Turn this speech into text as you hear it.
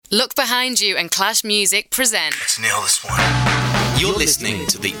Look Behind You and Clash Music present. Let's nail this one. You're listening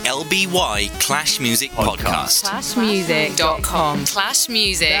to the LBY Clash Music Podcast. ClashMusic.com. Clash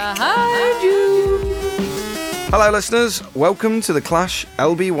Music. Behind you. Hello listeners, welcome to the Clash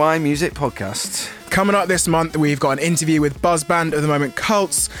LBY Music Podcast. Coming up this month, we've got an interview with buzz band of the moment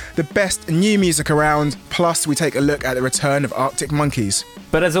Cults, the best new music around, plus we take a look at the return of Arctic Monkeys.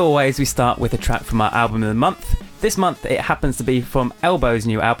 But as always, we start with a track from our album of the month. This month, it happens to be from Elbow's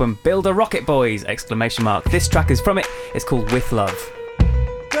new album, Build a Rocket Boys! This track is from it. It's called With Love.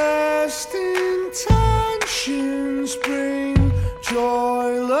 Best intentions bring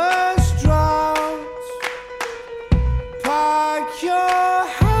joyless droughts. Pack your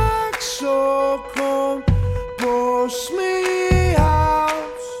hacksaw, come bust me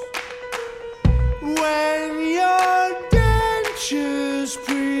out. When your dentures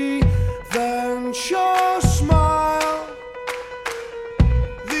prevent your smile,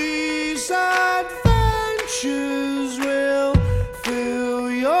 these adventures will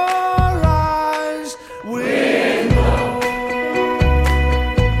fill your eyes with love.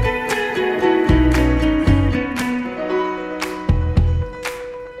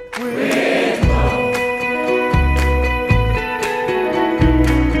 With love.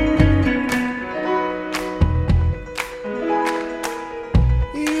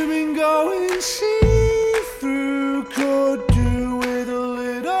 You've been going see-through, could do with a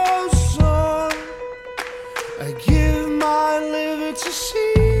little sun. I give my liver to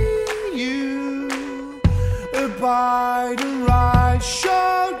see you. Abide and ride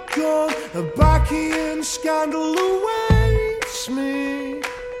shotgun. A Bacchian scandal awaits me.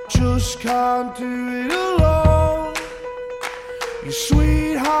 Just can't do it alone. Your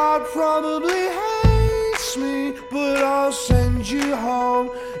sweetheart probably hates me, but I'll send you home.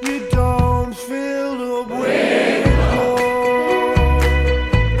 You don't fill up with love.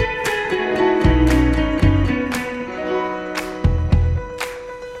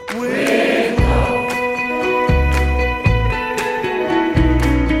 With love.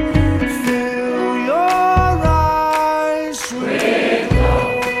 Fill your eyes with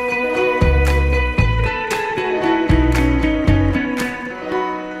love.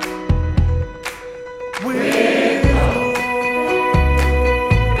 With love.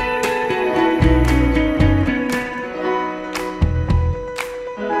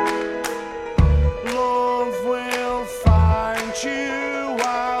 Love will find you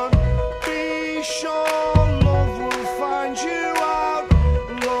out. Be sure love will find you out.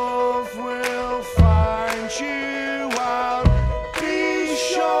 Love will find you out. Be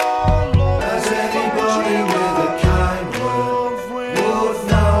sure love will find you out. Love will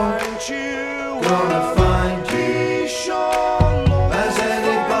find you out. Be sure love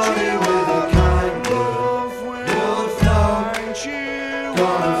will find you out. Love will find you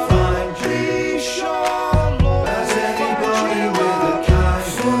out. Be sure love will find you out.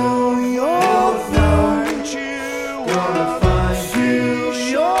 Fill your find you out. Fill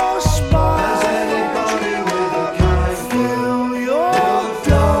your spine. Fill your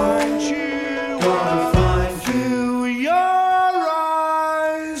find you out. Fill your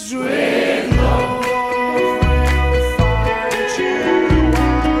eyes with love. Will find you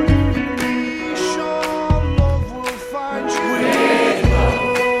out. Be sure love will find you out. Love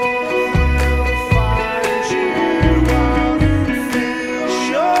will find you out. Fill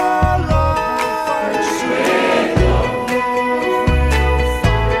your eyes with love. Love will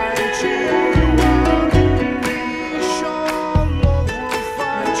find you out. Be sure love will find you out. Love will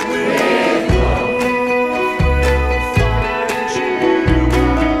find you out.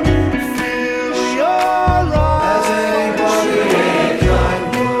 Fill your eyes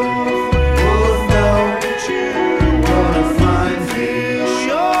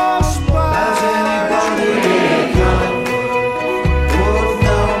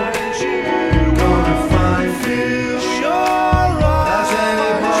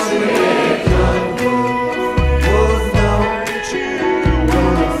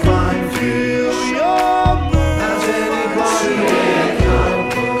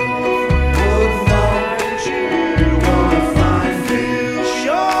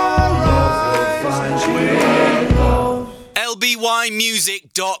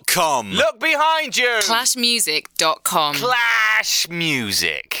LBYmusic.com. Look behind you. ClashMusic.com. Clash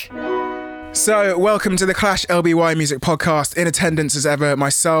Music. So, welcome to the Clash LBY Music Podcast. In attendance as ever,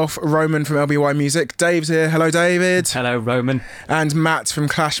 myself, Roman from LBY Music. Dave's here. Hello, David. Hello, Roman. And Matt from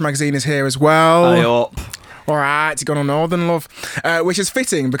Clash Magazine is here as well. Hey up. All right, you got on Northern Love, which is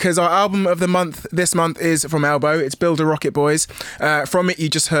fitting because our album of the month this month is from Elbow. It's Build a Rocket Boys. From it, you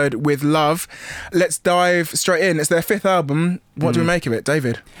just heard With Love. Let's dive straight in. It's their 5th album. What do we make of it,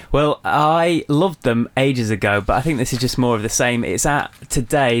 David? Well, I loved them ages ago, but I think this is just more of the same. It's at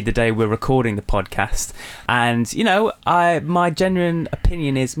today, the day we're recording the podcast, and you know, my genuine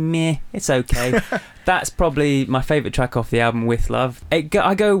opinion is meh. It's okay. That's probably my favourite track off the album, With Love. I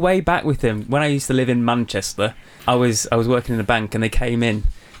go way back with them. When I used to live in Manchester, I was working in a bank, and they came in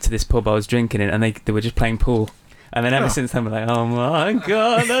to this pub I was drinking in, and they were just playing pool. And then ever since then, we're like, oh my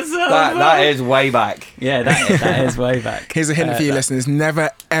God, that's so That is way back. Yeah, that is way back. Here's a hint for you listeners.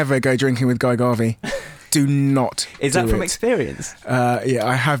 Never, ever go drinking with Guy Garvey. Do not Is do that from it. experience? Yeah,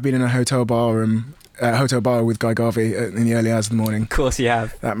 I have been in a hotel bar with Guy Garvey in the early hours of the morning. Of course you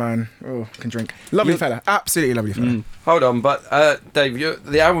have. That man, can drink. Lovely fella. Absolutely lovely fella. Hold on, but Dave,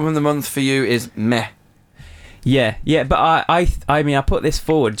 the album of the month for you is meh. Yeah, but I mean, I put this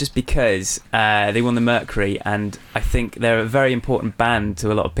forward just because they won the Mercury, and I think they're a very important band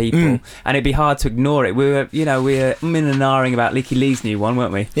to a lot of people, and it'd be hard to ignore it. We were umming and ahhing about Leaky Lee's new one,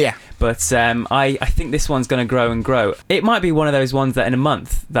 weren't we? Yeah. But I think this one's going to grow and grow. It might be one of those ones that in a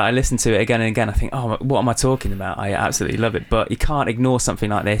month that I listen to it again and again, I think, oh, what am I talking about? I absolutely love it. But you can't ignore something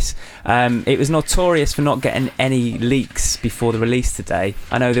like this. It was notorious for not getting any leaks before the release today.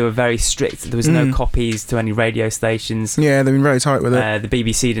 I know they were very strict. There was no copies to any radio stations. Yeah, they've been very tight with it. The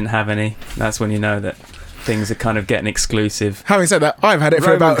BBC didn't have any. That's when you know that things are kind of getting exclusive. Having said that, I've had it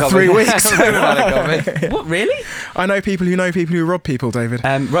for Roman about copy. 3 weeks. Roman had a copy. What, really? I know people who rob people, David.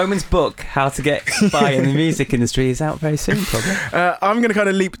 Roman's book, How to Get By in the Music Industry, is out very soon, probably. I'm going to kind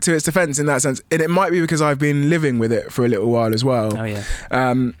of leap to its defence in that sense, and it might be because I've been living with it for a little while as well. Oh, yeah.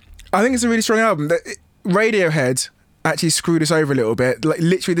 I think it's a really strong album. Radiohead actually screwed us over a little bit. Like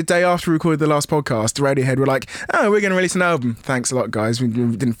literally the day after we recorded the last podcast, Radiohead were like, "Oh, we're going to release an album." Thanks a lot, guys. We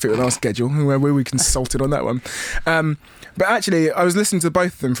didn't fit with our schedule. We consulted on that one. But actually, I was listening to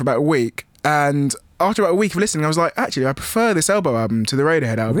both of them for about a week, and after about a week of listening, I was like, actually, I prefer this Elbow album to the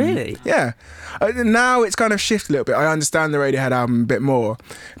Radiohead album. Really? Yeah. Now it's kind of shifted a little bit. I understand the Radiohead album a bit more,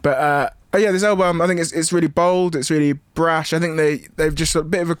 but yeah, this album, I think it's really bold, it's really brash. I think they've just a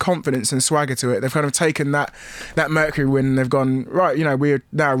bit of a confidence and swagger to it. They've kind of taken that Mercury win and they've gone, right, we're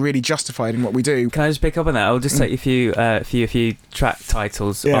now really justified in what we do. Can I just pick up on that? I'll just take a few track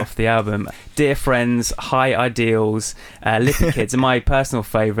titles off the album. Dear Friends, High Ideals, Lippy Kids, and my personal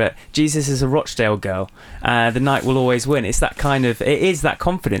favourite, Jesus is a Rochdale Girl. The Night Will Always Win. It is that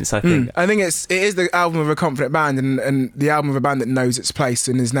confidence, I think. I think it is the album of a confident band and the album of a band that knows its place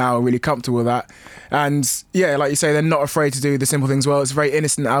and is now really comfortable with that. And yeah, like you say, they're not afraid to do the simple things well. It's a very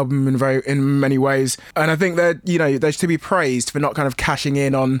innocent album in many ways. And I think they're to be praised for not kind of cashing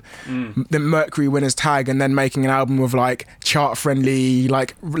in on the Mercury winner's tag and then making an album with like chart-friendly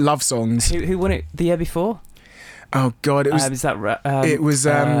like love songs. Who won it the year before? Oh God, it was. It was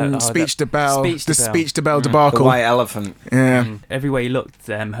Speech to Bell. The Speech to Bell debacle. The White Elephant. Yeah. Everywhere you looked,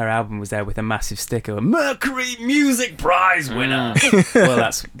 her album was there with a massive sticker, Mercury Music Prize winner. Well,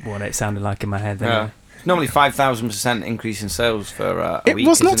 that's what it sounded like in my head. Yeah. Normally 5,000% increase in sales for a it week. It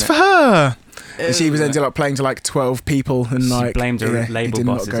was not isn't for her. And she was ended up playing to like 12 people and she like blamed her label it did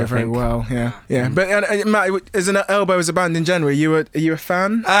bosses, not go very think. well. Yeah. But Matt, as an Elbow as a band in general, are you a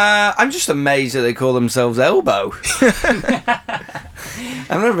fan? I'm just amazed that they call themselves Elbow. I've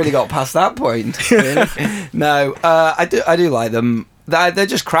never really got past that point. Really. No, I do like them. They're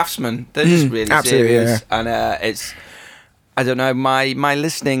just craftsmen. They're just really serious, and it's. I don't know. My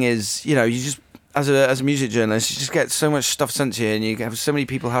listening is you just. As a music journalist, you just get so much stuff sent to you, and you have so many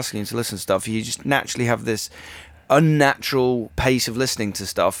people asking you to listen to stuff. You just naturally have this unnatural pace of listening to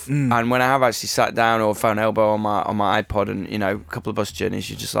stuff. And when I have actually sat down or found Elbow on my iPod, and a couple of bus journeys,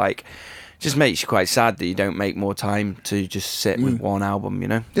 you're just like, just makes you quite sad that you don't make more time to just sit with one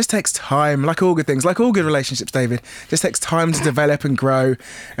album. Just takes time, like all good things, like all good relationships, David. Just takes time to develop and grow,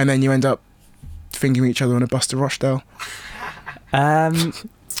 and then you end up fingering each other on a bus to Rochdale.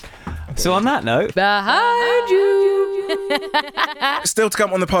 So on that note, Behind you. Still to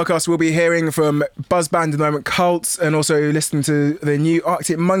come on the podcast, we'll be hearing from Buzz Band at the moment, Cults, and also listening to the new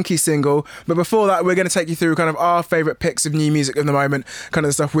Arctic Monkey single. But before that, we're going to take you through kind of our favourite picks of new music at the moment, kind of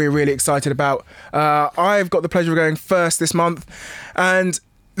the stuff we're really excited about. I've got the pleasure of going first this month, and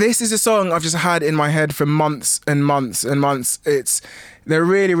this is a song I've just had in my head for months and months and months. They're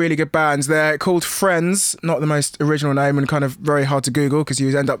really, really good bands. They're called Friends, not the most original name and kind of very hard to Google because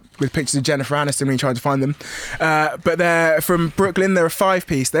you end up with pictures of Jennifer Aniston when you try to find them. But they're from Brooklyn. They're a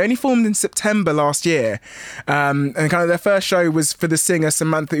 5-piece. They only formed in September last year. And kind of their first show was for the singer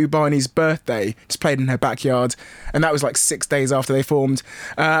Samantha Ubani's birthday, just played in her backyard. And that was like 6 days after they formed.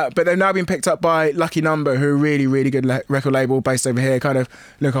 But they've now been picked up by Lucky Number, who are a really, really good record label based over here, kind of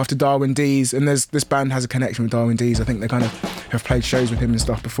look after Darwin Dees. And this band has a connection with Darwin Dees. I think they kind of have played shows with him and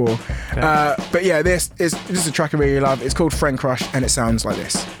stuff before. But yeah, this is a track I really love. It's called Friend Crush and it sounds like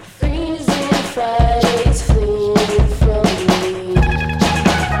this. Freezing Fridays fleeing from me.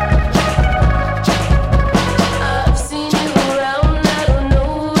 I've seen you around, I don't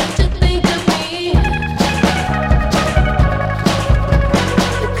know what to think of me.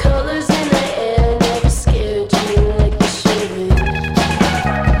 The colors in the air never scared you like they should.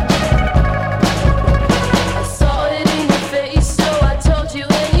 I saw it in your face, so I told you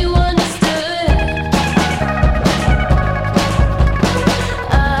and you understood.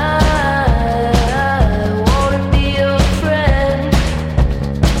 I wanna be your friend.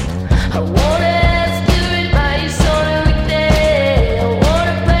 I wanna ask your advice on a weekday. I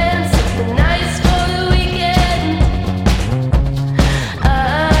wanna plan something nice for the weekend. I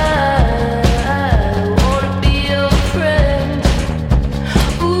wanna be your friend.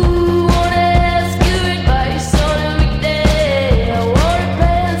 Ooh, wanna ask your advice on a weekday. I wanna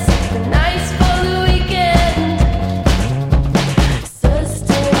plan something nice for the weekend.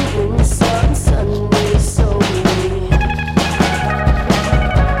 Sustained in sun, Sunday, so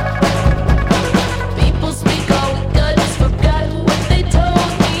people speak all week, I just forgot what they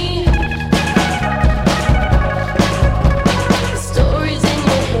told me. The stories in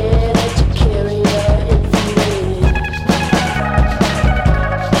your head that you carry are infinite.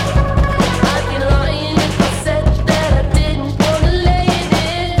 I'd be lying if I said that I didn't wanna lay in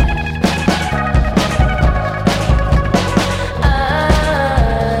it. I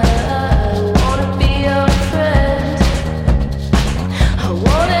wanna be your friend. I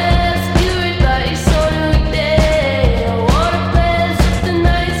wanna ask your advice on a weekday. I wanna plan something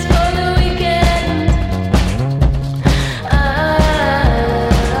nice for the weekend. I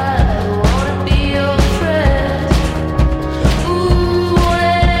wanna be your friend. Ooh,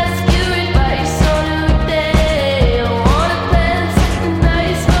 wanna ask your advice on a weekday. I wanna plan something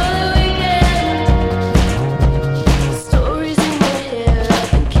nice for the weekend. Stories in your hair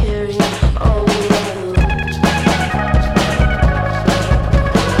I've been carrying all along.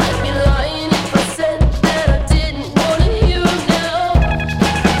 I'd be lying if I said that I didn't wanna hear 'em now.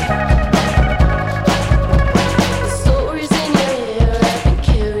 The stories in your hair I've been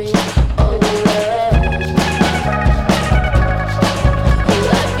carrying all along.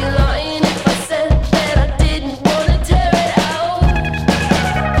 I'd be lying if I said that I didn't wanna tear it out.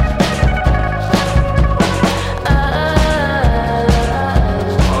 I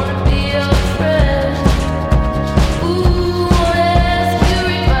wanna be your friend. Ooh, wanna ask your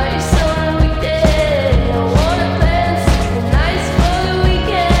advice on a weekday. I wanna plan something nice for the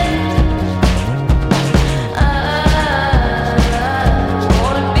weekend. I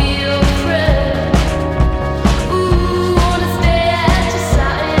wanna be your friend. Ooh, wanna stay at your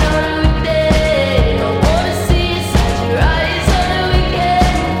side on a weekday. I wanna see inside your eyes on a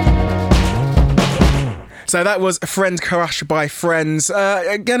weekend. So that was Friend Crush by Friends.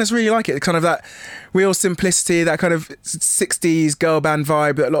 Again, I just really like it. Kind of that real simplicity, that kind of 60s girl band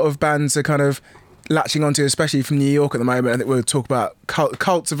vibe that a lot of bands are kind of latching onto, especially from New York at the moment. I think we'll talk about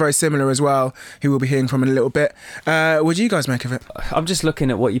Cults are very similar as well, who we'll be hearing from in a little bit. What do you guys make of it? I'm just looking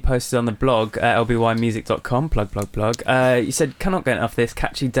at what you posted on the blog at lbymusic.com. Plug. You said, cannot get enough this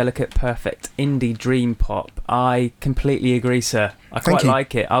catchy, delicate, perfect indie dream pop. I completely agree, sir. I Thank quite you.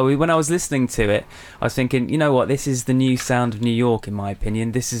 like it. When I was listening to it, I was thinking, you know what, this is the new sound of New York, in my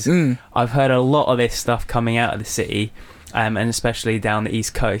opinion. This is I've heard a lot of this stuff coming out of the city, and especially down the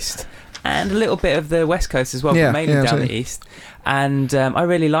East Coast. And a little bit of the West Coast as well, Yeah, but mainly yeah, down the absolutely. East. And I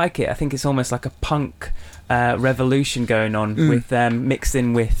really like it. I think it's almost like a punk revolution going on, with mixed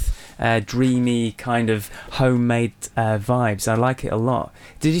in with dreamy kind of homemade vibes. I like it a lot.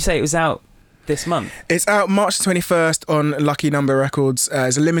 Did you say it was out this month? It's out March 21st on Lucky Number Records.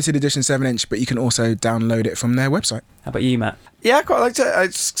 It's a limited edition 7-inch, but you can also download it from their website. How about you, Matt? Yeah, I quite liked it.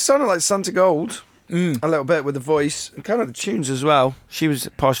 It sounded like Santa Gold a little bit with the voice and kind of the tunes as well. She was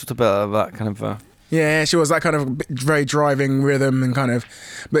partial to a bit of that kind of. Yeah, she was that kind of very driving rhythm and kind of,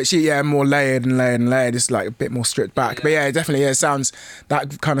 but she, more layered and layered and layered, just like a bit more stripped back. Yeah. But yeah, it definitely, it sounds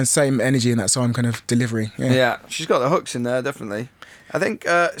that kind of same energy in that song kind of delivery. Yeah. Yeah, she's got the hooks in there, definitely. I think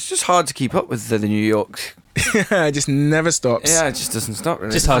it's just hard to keep up with the New York It just never stops. Yeah, it just doesn't stop.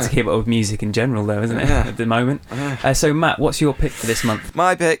 Really. Just hard to keep up with music in general, though, isn't it? Yeah. At the moment. So, Matt, what's your pick for this month?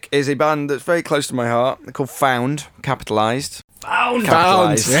 My pick is a band that's very close to my heart. They're called Found, capitalised. Found.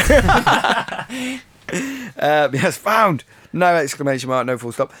 Capitalised. Yes, Found. No exclamation mark, no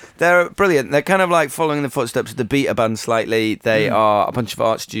full stop. They're brilliant. They're kind of like following the footsteps of the Beta Band slightly. They are a bunch of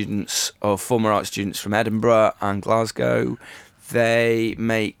art students or former art students from Edinburgh and Glasgow. They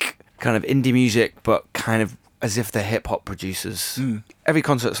make kind of indie music, but kind of as if they're hip hop producers. Every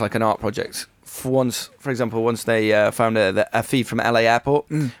concert's like an art project. For example, once they found a feed from LA Airport,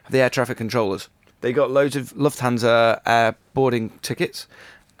 the air traffic controllers. They got loads of Lufthansa boarding tickets,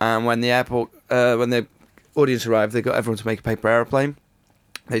 and when the audience arrived, they got everyone to make a paper aeroplane.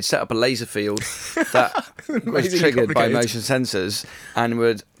 They'd set up a laser field that was Amazingly triggered by complicated. motion sensors,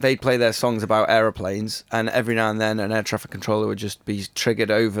 and they'd play their songs about aeroplanes, and every now and then an air traffic controller would just be triggered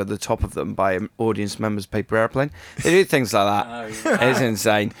over the top of them by an audience member's paper aeroplane. They do things like that. It's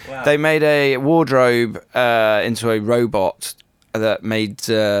insane. They made a wardrobe into a robot that made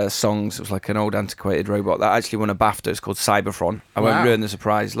songs. It was like an old antiquated robot that actually won a BAFTA. It's called Cybertron. I won't Wow. ruin the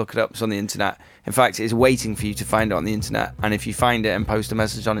surprise. Look it up. It's on the internet. In fact, it's waiting for you to find it on the internet. And if you find it and post a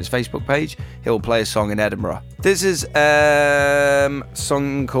message on its Facebook page, it will play a song in Edinburgh. This is a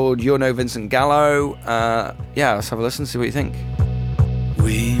song called You're No Vincent Gallo. Yeah, let's have a listen, see what you think.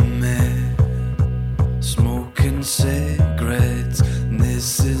 We met smoking cigarettes, and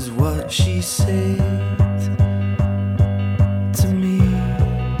this is what she said to me.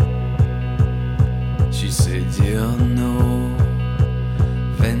 She said, "You're no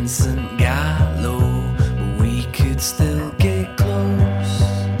Vincent Gallo, but we could still get close,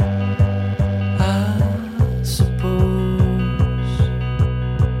 I suppose."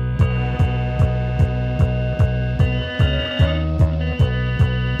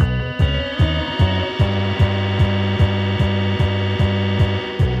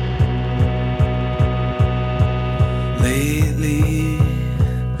 Lately,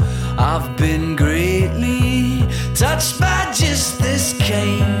 I've been greatly touched by just this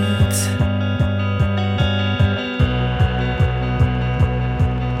kind.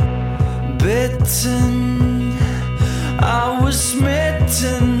 Bitten, I was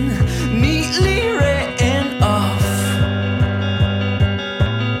smitten, neatly written off.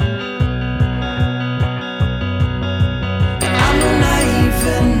 I'm not naive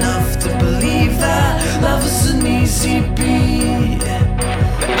enough to believe that love is an easy beat,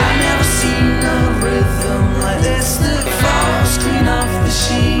 but I've never seen a rhythm like this that falls clean off the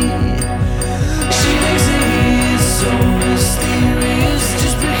sheet. She thinks that he is so mysterious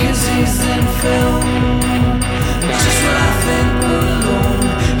just because he's in film. Just when I think we're alone,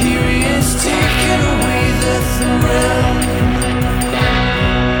 here he is taking away the thrill.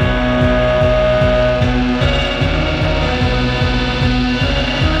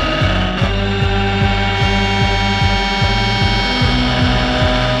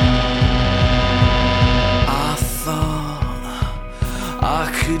 I thought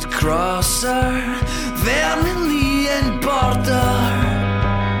I could cross her Vermilion border.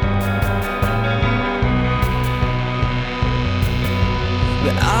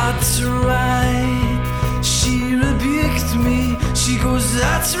 But I tried, she rebuked me. She goes,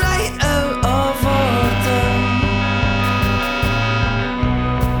 "That's right, out of order."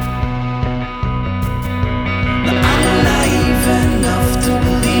 But I'm not naive enough to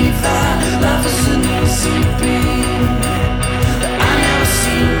believe that love is an easy beat. But I never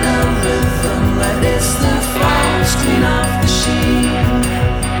seen a rhythm like this that falls clean off the sheet.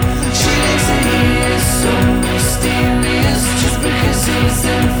 She thinks that he is so mysterious just because he's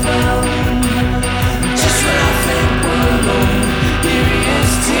in film. Just when I think we're alone, here he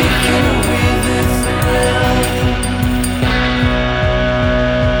is taking away the thrill.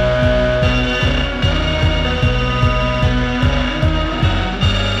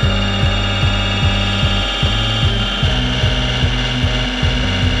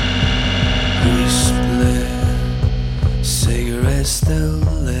 We split, cigarette still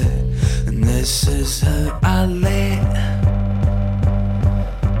lit, and this is how I let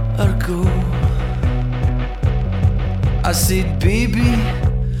her go. I said, "Baby,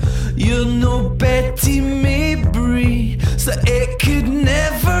 you're no Betty Maybury, so it could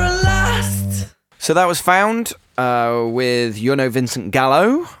never last." So that was Found with You're No Vincent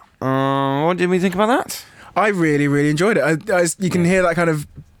Gallo. What did we think about that? I really, really enjoyed it. You can hear that kind of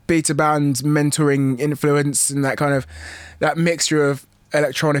Beta Band mentoring influence and that kind of that mixture of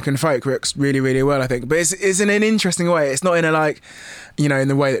electronic and folk works really, really well, I think. But it's in an interesting way. It's not in a like, you know, in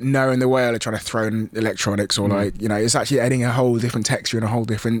the way that Noah and the Whale are trying to throw in electronics or like, you know, it's actually adding a whole different texture and a whole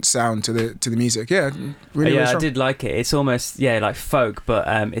different sound to the music. Yeah, really, really I strong. did like it. It's almost like folk, but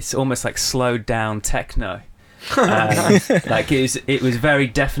it's almost like slowed down techno. Like it was very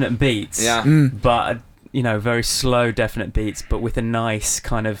definite beats, but you know, very slow definite beats, but with a nice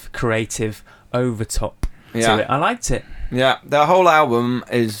kind of creative overtop to it. I liked it. Yeah, the whole album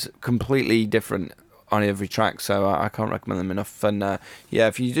is completely different on every track, so I can't recommend them enough. And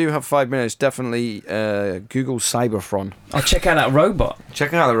if you do have 5 minutes, definitely Google Cybertron. Oh, check out that robot.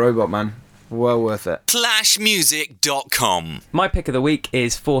 Check out the robot, man. Well worth it. Clashmusic.com. My pick of the week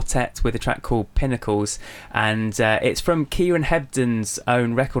is Fortet with a track called Pinnacles, and it's from Kieran Hebden's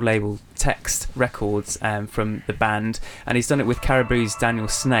own record label, Text Records, from the band, and he's done it with Caribou's Daniel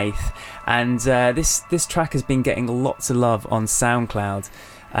Snaith, and this track has been getting lots of love on SoundCloud.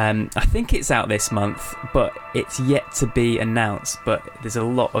 I think it's out this month, but it's yet to be announced, but there's a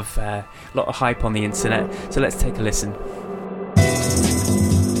lot of hype on the internet, so let's take a listen.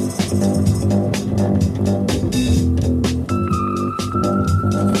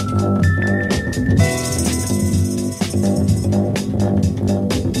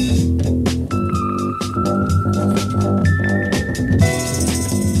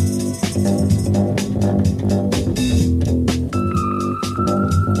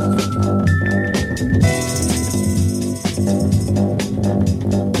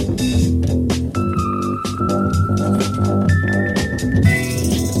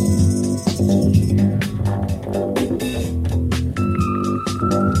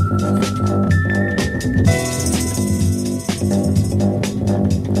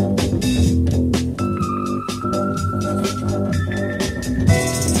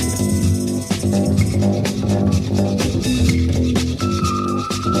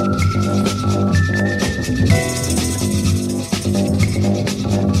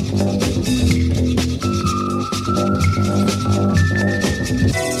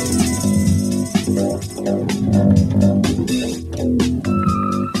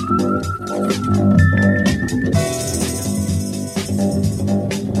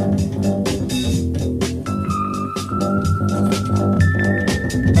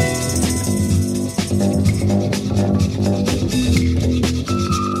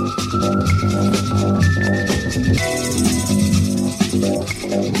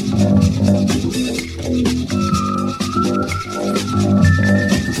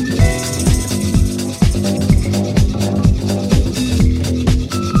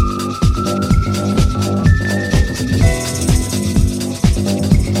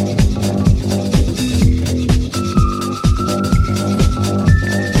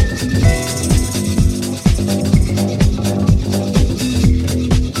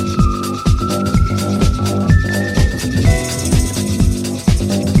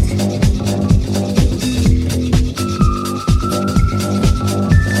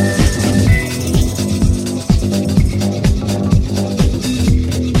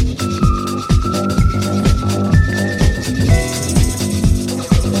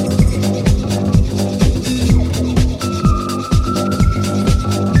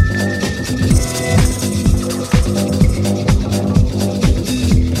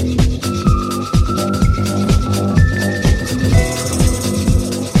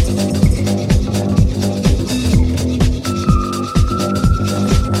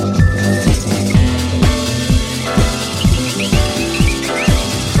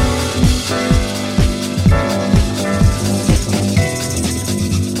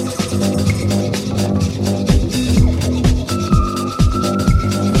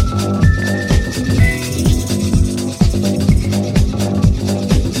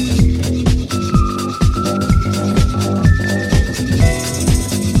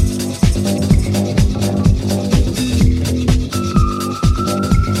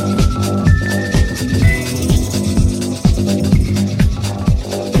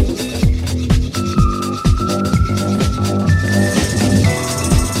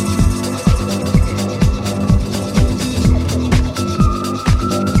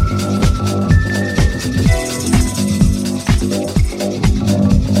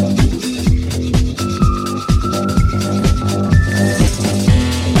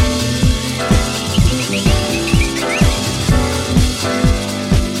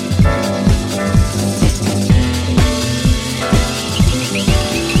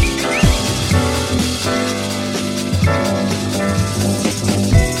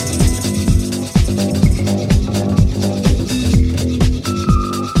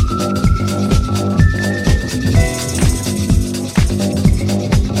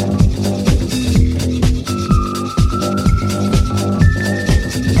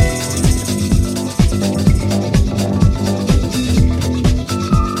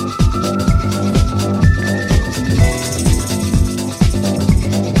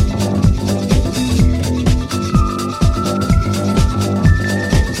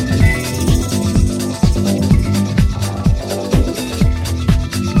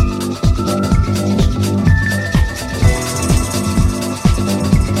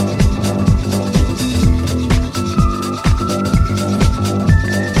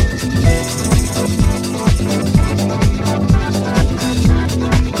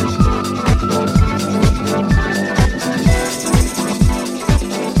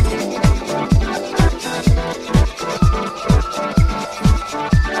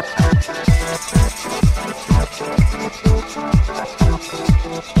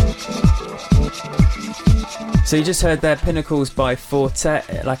 So you just heard their Pinnacles by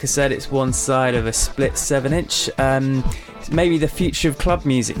Fortet. Like I said, it's one side of a split 7-inch. Maybe the future of club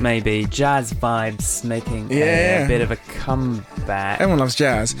music, maybe. Jazz vibes making a bit of a comeback. Everyone loves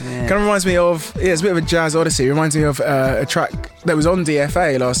jazz. Yeah. Kind of reminds me of, it's a bit of a jazz odyssey. It reminds me of a track that was on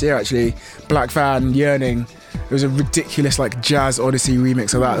DFA last year, actually. Black Fan, Yearning. It was a ridiculous like jazz odyssey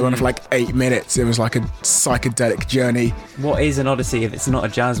remix of that. It went on for like 8 minutes. It was like a psychedelic journey. What is an odyssey if it's not a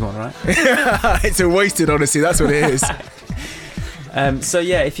jazz one, right? It's a wasted odyssey, that's what it is. So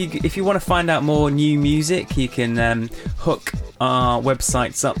yeah, if you want to find out more new music, you can hook our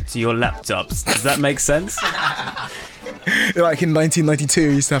websites up to your laptops. Does that make sense? Like in 1992, you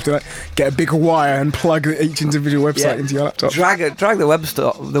used to have to like, get a big wire and plug each individual website into your laptop. Drag the web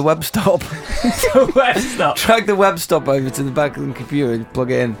stop. The web stop. Drag the web stop over to the back of the computer and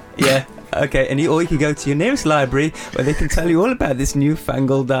plug it in. Yeah. Okay, or you can go to your nearest library where they can tell you all about this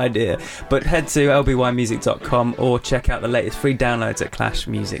newfangled idea. But head to lbymusic.com or check out the latest free downloads at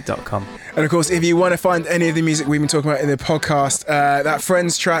clashmusic.com. And of course, if you want to find any of the music we've been talking about in the podcast, that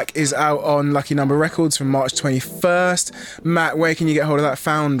Friends track is out on Lucky Number Records from March 21st. Matt, where can you get hold of that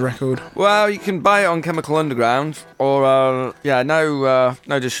Found record? Well, you can buy it on Chemical Underground, or no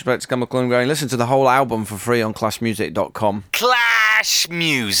disrespect to Chemical Underground. Listen to the whole album for free on clashmusic.com. Clash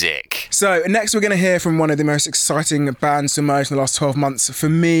Music. So next we're going to hear from one of the most exciting bands to emerge in the last 12 months for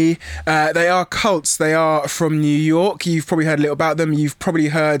me. They are Cults. They are from New York. You've probably heard a little about them. You've probably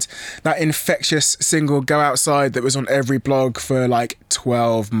heard that infectious single Go Outside that was on every blog for like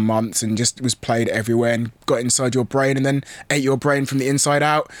 12 months and just was played everywhere and got inside your brain and then ate your brain from the inside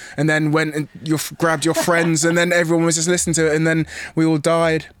out and then went and grabbed your friends and then everyone was just listening to it and then we all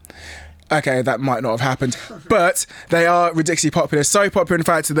died. Okay, that might not have happened, but they are ridiculously popular. So popular, in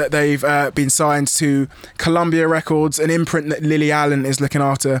fact, that they've been signed to Columbia Records, an imprint that Lily Allen is looking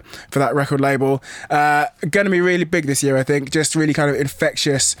after for that record label. Going to be really big this year, I think. Just really kind of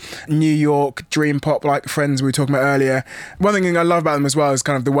infectious New York dream pop like Friends we were talking about earlier. One thing I love about them as well is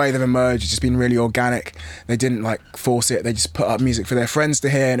kind of the way they've emerged. It's just been really organic. They didn't like force it. They just put up music for their friends to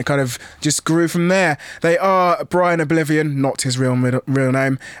hear, and it kind of just grew from there. They are Brian Oblivion, not his real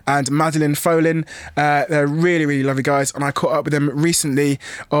name, and Madeline Folin. They're really, really lovely guys, and I caught up with them recently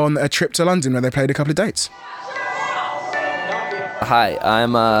on a trip to London where they played a couple of dates. Hi,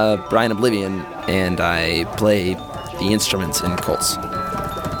 I'm Brian Oblivion, and I play the instruments in Cults.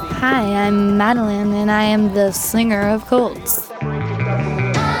 Hi, I'm Madeline, and I am the singer of Cults.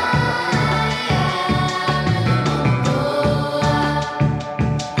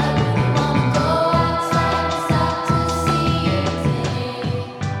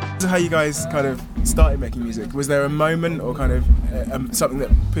 How you guys kind of started making music? Was there a moment or kind of something that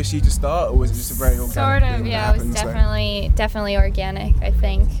pushed you to start, or was it just a very organic Sort of, thing yeah. that It was happened, definitely organic, I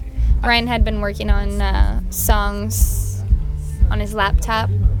think. Ryan had been working on songs on his laptop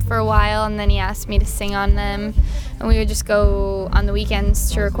for a while, and then he asked me to sing on them, and we would just go on the weekends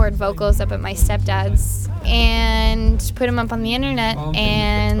to record vocals up at my stepdad's and put them up on the internet,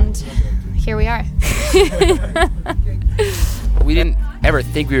 and here we are. We didn't ever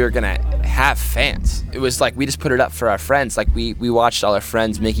think we were gonna have fans. It was like we just put it up for our friends. Like we watched all our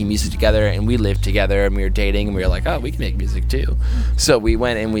friends making music together, and we lived together, and we were dating, and we were like, oh, we can make music too. So we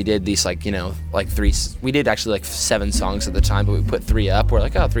went and we did these we did actually like 7 songs at the time, but we put 3 up. We're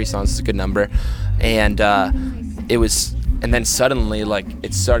like, oh, 3 songs is a good number, and and then suddenly like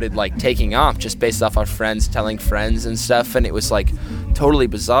it started like taking off just based off our friends telling friends and stuff, and it was like totally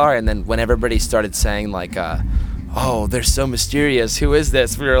bizarre. And then when everybody started saying like, oh, they're so mysterious, who is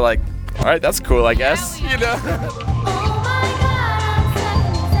this? We were like, all right, that's cool, I guess, you know? Oh my God, I'm stuck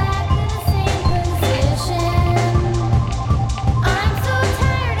in exactly the same position. I'm so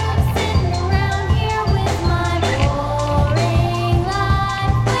tired of sitting around here with my boring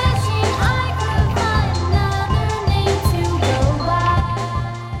life, wishing I could find another name to go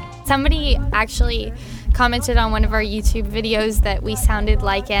by. Somebody actually commented on one of our YouTube videos that we sounded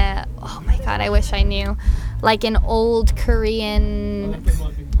like oh my God, I wish I knew, like an old Korean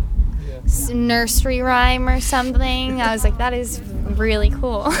nursery rhyme or something. I was like, that is really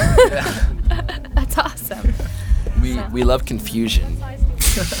cool. That's awesome. We love confusion.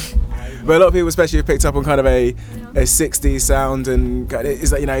 But a lot of people especially have picked up on kind of a 60s sound, and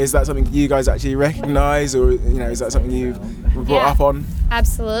is that something you guys actually recognise, or is that something you were brought up on?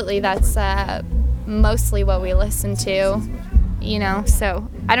 Absolutely, that's mostly what we listen to, so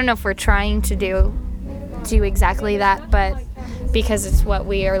I don't know if we're trying to do exactly that, but because it's what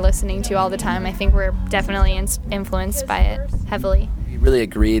we are listening to all the time. I think we're definitely influenced by it heavily. We really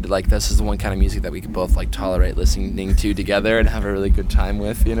agreed, like, this is the one kind of music that we could both, like, tolerate listening to together and have a really good time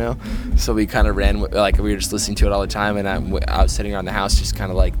with, you know? So we kind of ran, like, we were just listening to it all the time, and I was sitting around the house just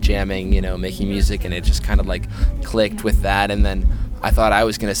kind of, like, jamming, you know, making music, and it just kind of, like, clicked with that, and then I thought I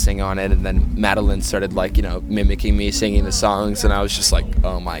was going to sing on it, and then Madeline started, like, you know, mimicking me singing the songs, and I was just like,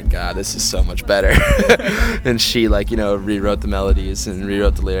 oh my god, this is so much better. And she, like, you know, rewrote the melodies and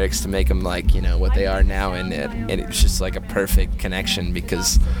rewrote the lyrics to make them, like, you know, what they are now, and it was just, like, a perfect connection,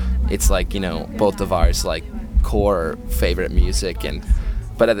 because it's, like, you know, both of ours, like, core favorite music,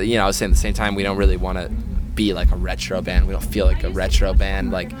 but, you know, I was saying at the same time, we don't really want to be, like, a retro band. We don't feel like a retro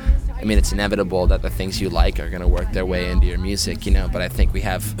band, like, I mean, it's inevitable that the things you like are going to work their way into your music, you know, but I think we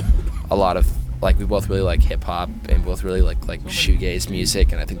have a lot of, like, we both really like hip-hop and both really like shoegaze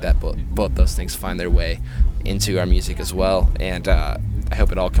music, and I think that both those things find their way into our music as well, and I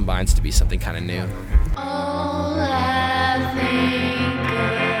hope it all combines to be something kind of new. All I think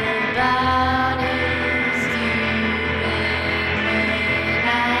about is you, and when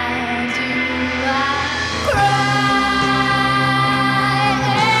I do, I cry.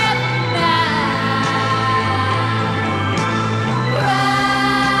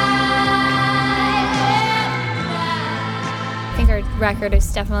 Record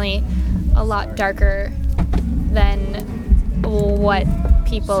is definitely a lot darker than what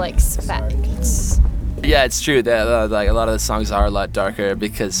people expect. Yeah, it's true that like a lot of the songs are a lot darker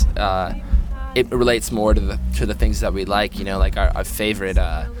because it relates more to the things that we like. You know, like our favorite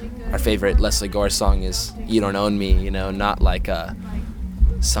Leslie Gore song is "You Don't Own Me." You know, not like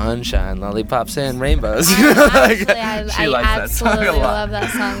sunshine, lollipops, and rainbows. Actually, She I likes that song a absolutely lot. love that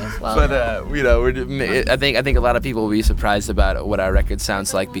song as well. But you know, I think a lot of people will be surprised about what our record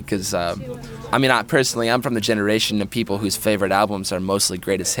sounds like because I mean, I'm from the generation of people whose favorite albums are mostly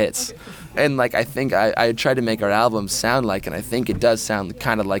greatest hits, and like I think I try to make our albums sound like, and I think it does sound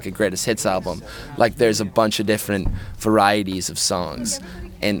kind of like a greatest hits album. Like there's a bunch of different varieties of songs,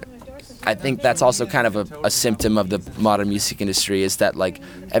 and I think that's also kind of a symptom of the modern music industry is that like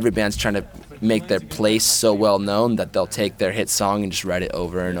every band's trying to make their place so well known that they'll take their hit song and just write it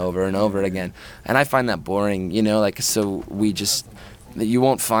over and over and over again. And I find that boring, you know, like so you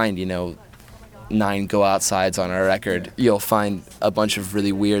won't find, you know, 9 Go Outsides on our record. You'll find a bunch of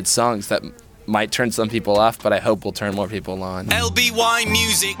really weird songs that might turn some people off, but I hope will turn more people on.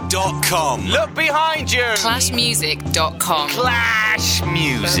 lbymusic.com. Look behind you. Clashmusic.com. Clash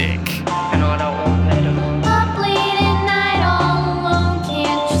Music. Up late at night all alone,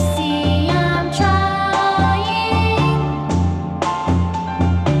 can't you see I'm trying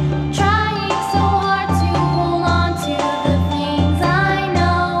so hard to hold on to the things I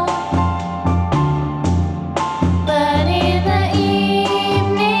know, but in the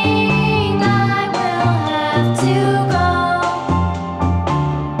evening I will have to go.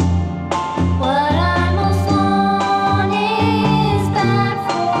 What I most want is that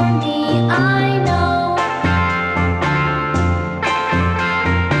for me I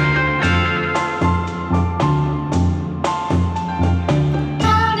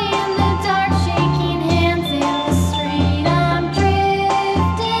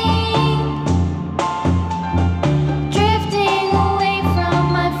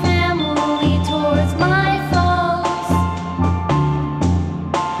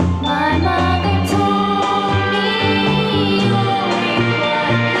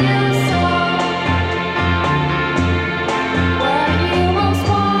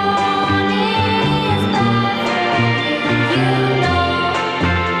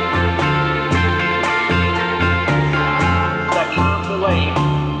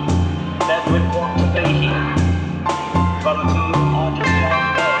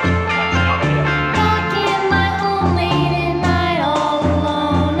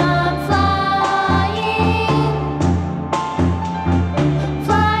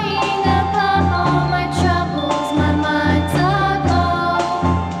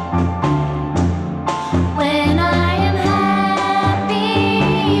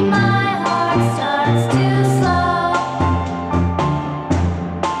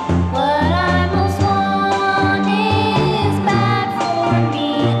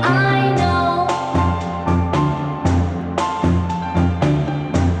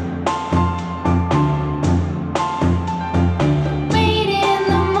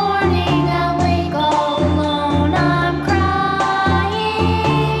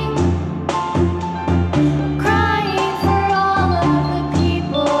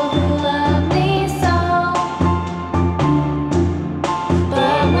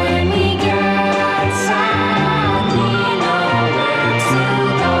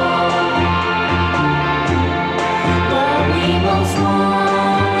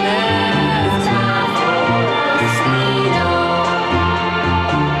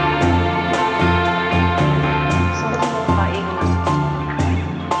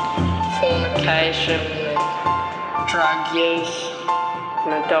masturbation, drug use,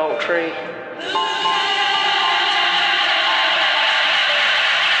 and adultery.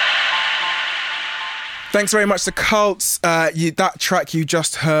 Thanks very much to Cults. That track you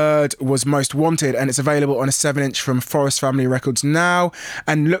just heard was Most Wanted, and it's available on a 7-inch from Forest Family Records now.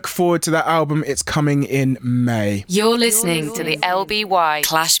 And look forward to that album. It's coming in May. You're listening to the LBY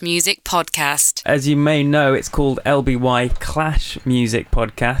Clash Music Podcast. As you may know, it's called LBY Clash Music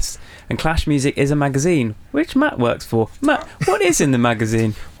Podcast, and Clash Music is a magazine, which Matt works for. Matt, what is in the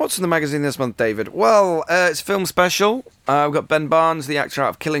magazine? What's in the magazine this month, David? Well, it's a film special. We've got Ben Barnes, the actor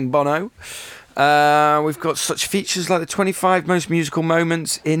out of Killing Bono. We've got such features like the 25 most musical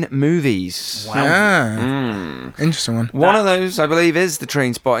moments in movies. Wow. Yeah. Interesting one. One of those, I believe, is the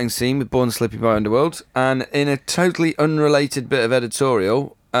train spotting scene with Born Slippy by Underworld. And in a totally unrelated bit of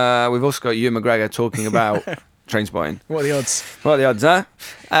editorial, we've also got Ewan McGregor talking about train spotting. What are the odds? What are the odds, huh?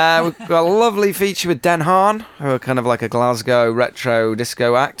 We've got a lovely feature with Den Haan, who are kind of like a Glasgow retro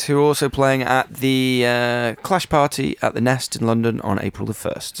disco act, who are also playing at the Clash Party at the Nest in London on April the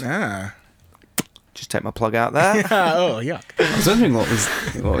 1st. Ah. Just take my plug out there. Oh, yuck. I was wondering what was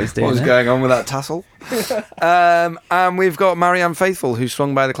doing. What was going on with that tassel? And we've got Marianne Faithfull, who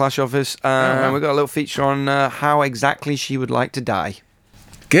swung by the Clash office, and we've got a little feature on how exactly she would like to die.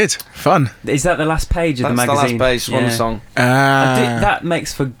 Good. Fun. Is that the last page of the magazine? That's the last page, Swan Song. That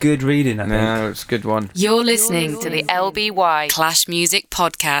makes for good reading, I think. Yeah, it's a good one. You're listening to the LBY Clash Music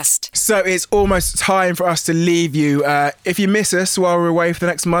Podcast. So it's almost time for us to leave you. If you miss us while we're away for the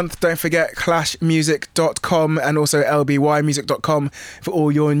next month, don't forget clashmusic.com and also lbymusic.com for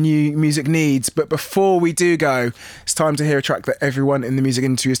all your new music needs. But before we do go, it's time to hear a track that everyone in the music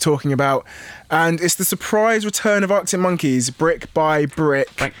industry is talking about. And it's the surprise return of Arctic Monkeys, Brick by Brick.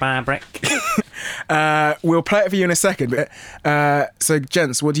 Brick by Brick. We'll play it for you in a second. But, so,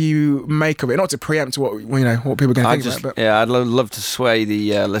 gents, what do you make of it? Not to preempt what people are going to think about. But I'd love to sway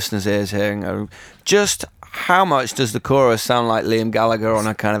the listeners' ears here and go, just how much does the chorus sound like Liam Gallagher on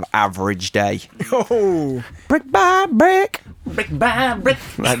a kind of average day? Oh, brick by brick. Brick by Brick.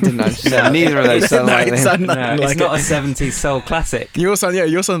 That didn't actually sound. Neither of those sound like Liam. It's not a 70s soul classic. You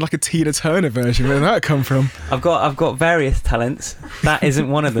sound like a Tina Turner version. Where did that come from? I've got various talents. That isn't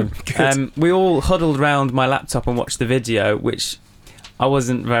one of them. We all huddled round my laptop and watched the video, which I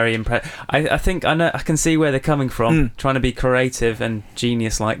wasn't very impressed. I think I can see where they're coming from, trying to be creative and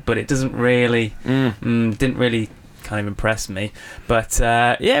genius-like, but it doesn't really, didn't really kind of impress me. But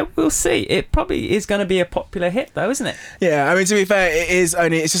we'll see. It probably is going to be a popular hit, though, isn't it? Yeah, I mean, to be fair, it's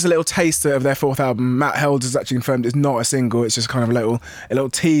just a little taster of their fourth album. Matt Held has actually confirmed it's not a single. It's just kind of a little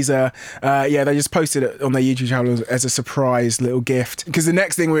teaser. They just posted it on their YouTube channel as a surprise little gift. Because the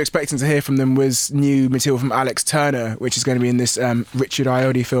next thing we were expecting to hear from them was new material from Alex Turner, which is going to be in this Richard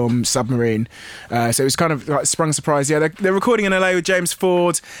Ayoade film, Submarine. So it was kind of like sprung surprise. Yeah, they're recording in LA with James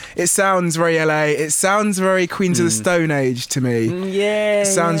Ford. It sounds very LA. It sounds very Queens of the Stone Age to me. Yeah, it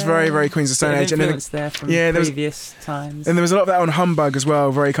sounds very, very Queens of the Stone Age. Influence there from previous times. And there was a lot of that on Humbug as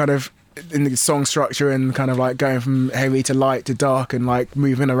well, very kind of in the song structure and kind of like going from heavy to light to dark and like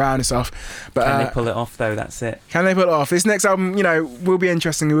moving around and stuff. But can they pull it off though? That's it. Can they pull it off? This next album, will be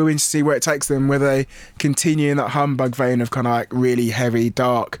interesting. We'll be interested to see where it takes them, whether they continue in that Humbug vein of kind of like really heavy,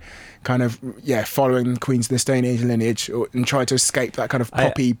 dark, kind of following Queens of the Stone Age lineage, and try to escape that kind of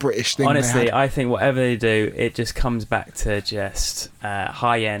poppy British thing. Honestly, I think whatever they do, it just comes back to just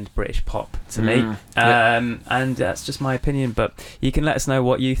high-end British pop to me. And that's just my opinion, but you can let us know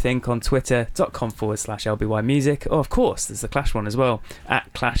what you think on twitter.com/LBY Music, or of course there's the Clash one as well,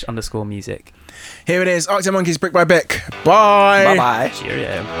 at @Clash_music. Here it is, Arctic Monkeys, Brick by Brick. Bye. Bye.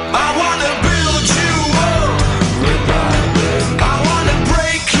 Cheerio. I wanna build you up, brick by brick. I wanna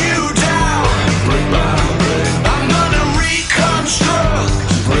break you down, brick by brick. I'm gonna reconstruct,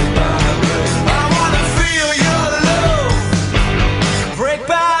 brick by brick. I wanna feel your love, brick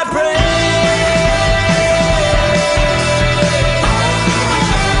by brick.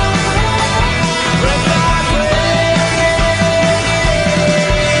 Brick by brick.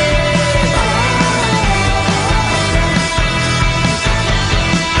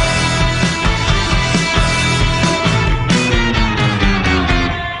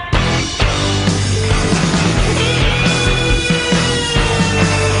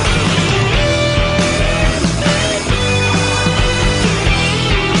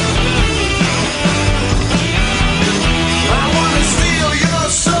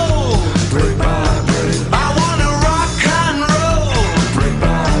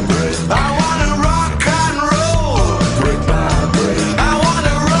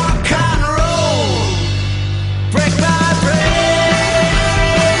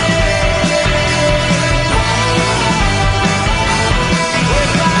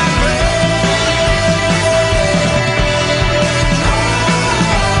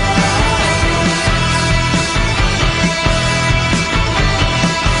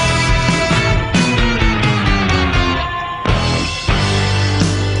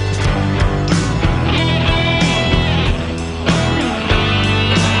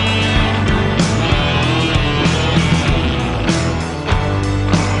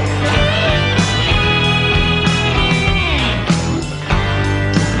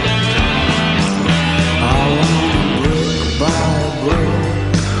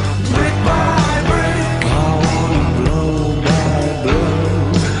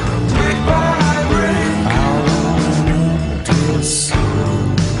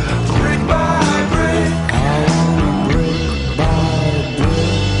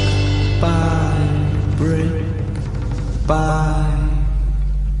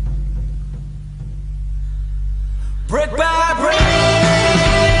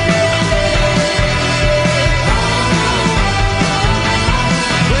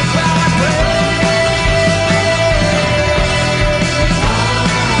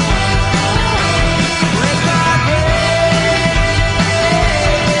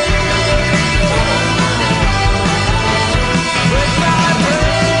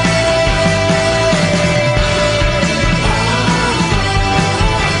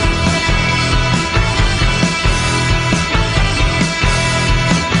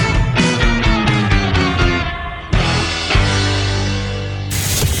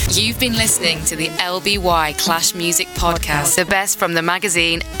 been listening to the LBY Clash Music Podcast, the best from the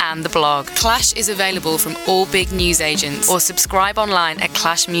magazine and the blog. Clash is available from all big newsagents or subscribe online at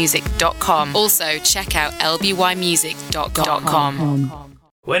clashmusic.com. Also, check out lbymusic.com.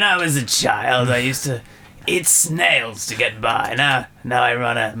 When I was a child, I used to eat snails to get by. Now I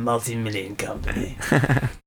run a multi-million company.